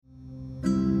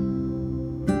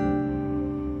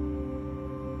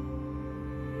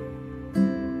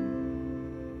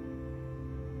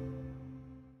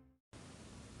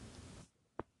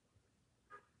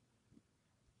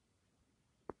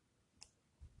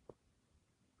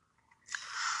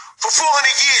For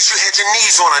 400 years, you had your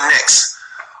knees on our necks.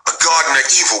 A garden of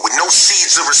evil with no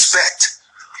seeds of respect.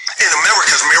 In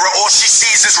America's mirror, all she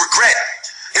sees is regret.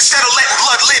 Instead of letting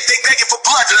blood live, they begging for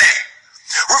bloodlet.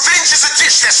 Revenge is a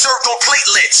dish that's served on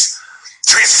platelets.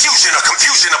 Transfusion of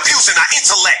confusion, abusing our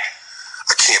intellect.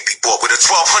 I can't be bought with a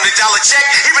 $1,200 check,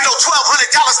 even though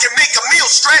 $1,200 can make a meal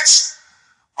stretch.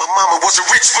 My mama wasn't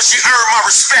rich, but she earned my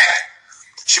respect.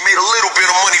 She made a little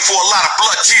bit of money for a lot of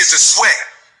blood, tears, and sweat.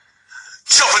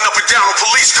 Jumping up and down on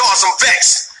police cars, I'm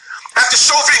vexed. After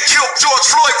Chauvin killed George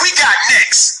Floyd, we got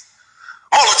next.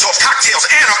 Molotov cocktails,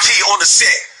 anarchy on the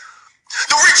set.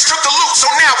 The rich took the loot,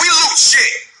 so now we loot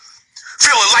shit.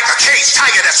 Feeling like a caged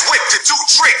tiger that's whipped to do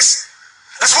tricks.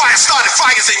 That's why I started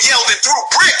fires and yelled and threw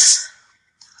bricks.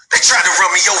 They tried to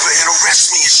run me over and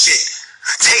arrest me and shit.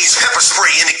 Tase, pepper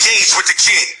spray, and engage with the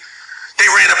kid.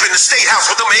 They ran up in the state house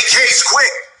with them AKs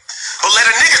quick. But let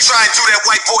a nigga try and do that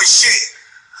white boy shit.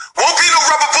 Won't be no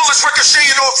rubber bullets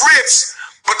ricocheting off ribs.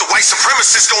 But the white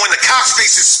supremacists go in the cops'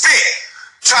 faces spit.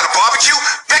 Try to barbecue,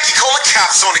 Becky calling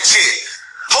cops on the kid.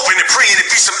 Hoping and praying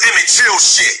it be some Emmett Till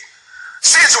shit.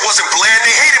 Sandra wasn't bland,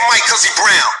 they hated Mike cause he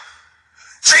brown.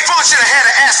 Trayvon should have had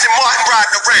an Aston Martin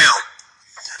riding around.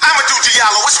 Amadou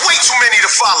Diallo, it's way too many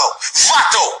to follow.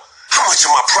 Vato, how much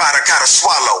of my pride I gotta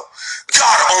swallow?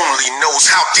 God only knows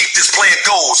how deep this plan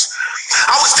goes.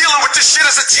 I was dealing with this shit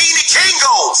as a teeny king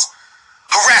goes.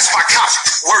 Harassed by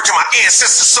cops, word to my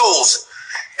ancestor souls.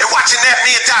 And watching that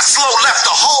man die slow left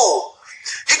a hole.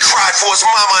 He cried for his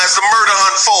mama as the murder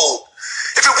unfold.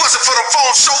 If it wasn't for the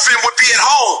phone, Chauvin would be at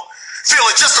home.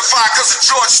 Feeling justified cause of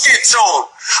George skin tone.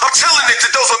 I'm telling it to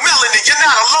those with melanin, you're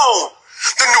not alone.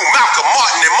 The new Malcolm,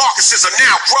 Martin, and Marcuses are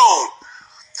now grown.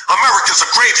 America's a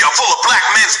graveyard full of black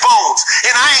men's bones.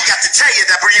 And I ain't got to tell you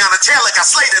that Breonna Taylor got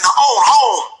slayed in her own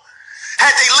home.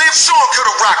 Had they lived, Sean could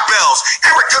have rocked bells.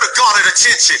 Eric could have garnered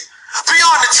attention.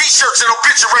 Beyond the t-shirts and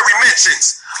obituary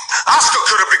mentions. Oscar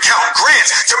could have been counting grants.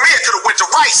 Tamir could have went to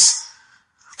Rice.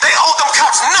 They owed them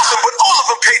cops nothing, but all of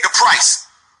them paid the price.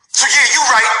 So yeah, you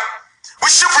right. We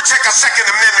should protect our Second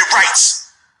Amendment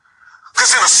rights. Cause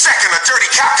in a second, a dirty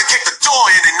cop could kick the door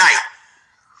in at night.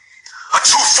 A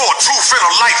tooth for a tooth and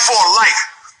a life for a life.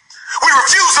 We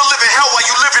refuse to live in hell while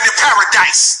you living in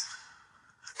paradise.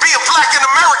 Being black in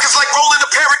America is like rolling a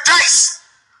pair of dice.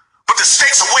 But the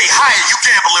stakes are way higher, you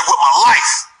gambling with my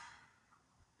life.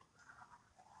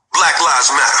 Black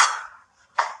lives matter.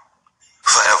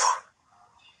 Forever.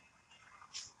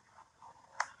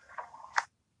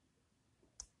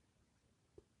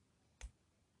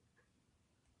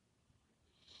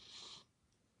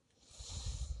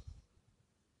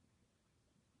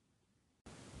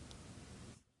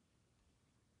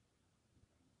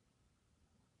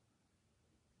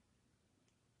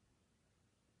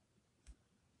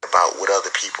 About what other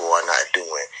people are not doing.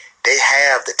 They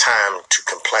have the time to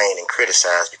complain and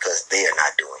criticize because they are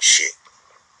not doing shit.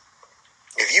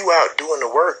 If you out doing the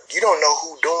work, you don't know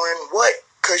who doing what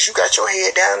because you got your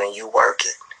head down and you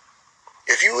working.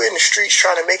 If you in the streets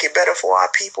trying to make it better for our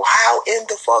people, how in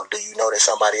the fuck do you know that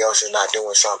somebody else is not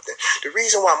doing something? The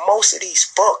reason why most of these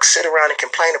fucks sit around and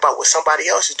complain about what somebody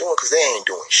else is doing because they ain't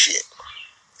doing shit.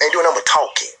 They ain't doing nothing but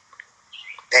talking.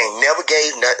 They ain't never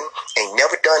gave nothing, ain't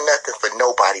never done nothing for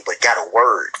nobody, but got a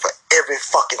word for every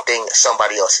fucking thing that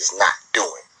somebody else is not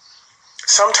doing.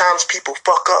 Sometimes people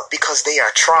fuck up because they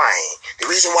are trying. The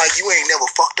reason why you ain't never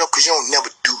fucked up because you don't never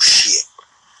do shit.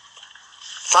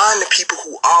 Find the people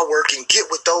who are working, get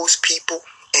with those people,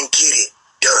 and get it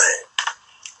done.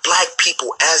 Black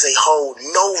people as a whole,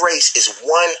 no race is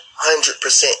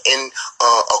 100% in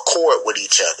accord with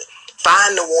each other.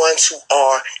 Find the ones who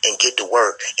are and get to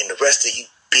work, and the rest of you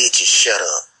bitches shut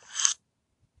up.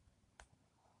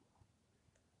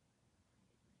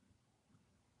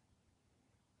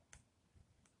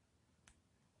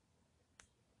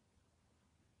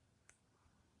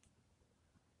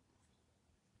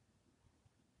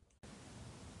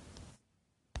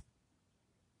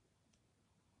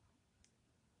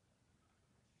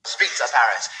 Streets of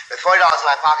Paris with $40 in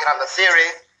my pocket on the theory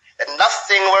that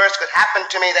nothing worse could happen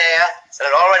to me there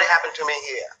than it already happened to me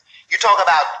here. You talk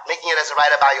about making it as a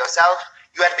writer by yourself.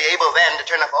 You have to be able then to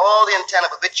turn off all the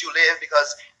antenna with which you live,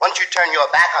 because once you turn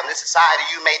your back on this society,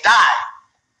 you may die.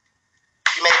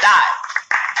 You may die.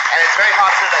 And it's very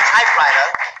hard to sit at a typewriter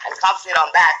and concentrate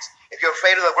on that if you're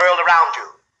afraid of the world around you.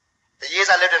 The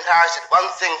years I lived in Paris did one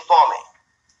thing for me.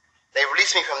 They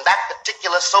released me from that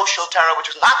particular social terror, which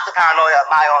was not the paranoia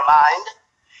of my own mind,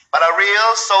 but a real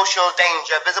social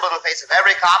danger visible in the face of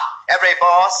every cop, every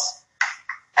boss,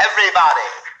 everybody.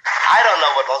 I don't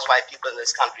know what most white people in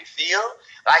this country feel,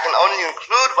 but I can only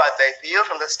include what they feel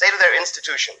from the state of their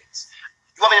institutions.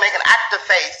 You want me to make an act of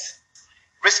faith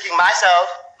risking myself,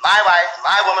 my wife,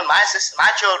 my woman, my sister, my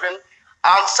children,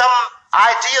 on some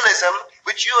idealism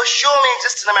which you assure me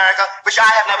exists in America, which I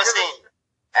have never seen.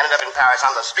 Ended up in Paris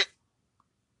on the street.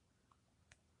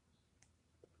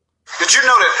 Did you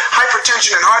know that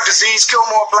hypertension and heart disease kill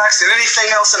more blacks than anything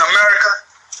else in America?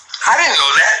 I didn't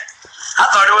know that. I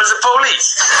thought it was the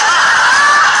police.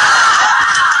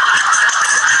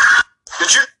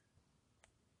 Did you?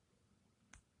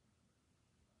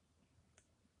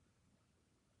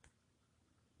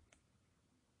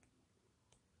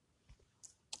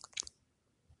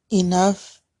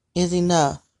 Enough is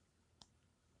enough.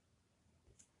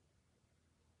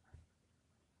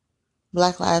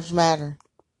 Black Lives Matter.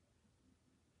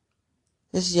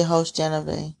 This is your host,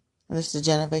 Genevieve, and this is the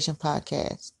Generation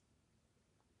Podcast.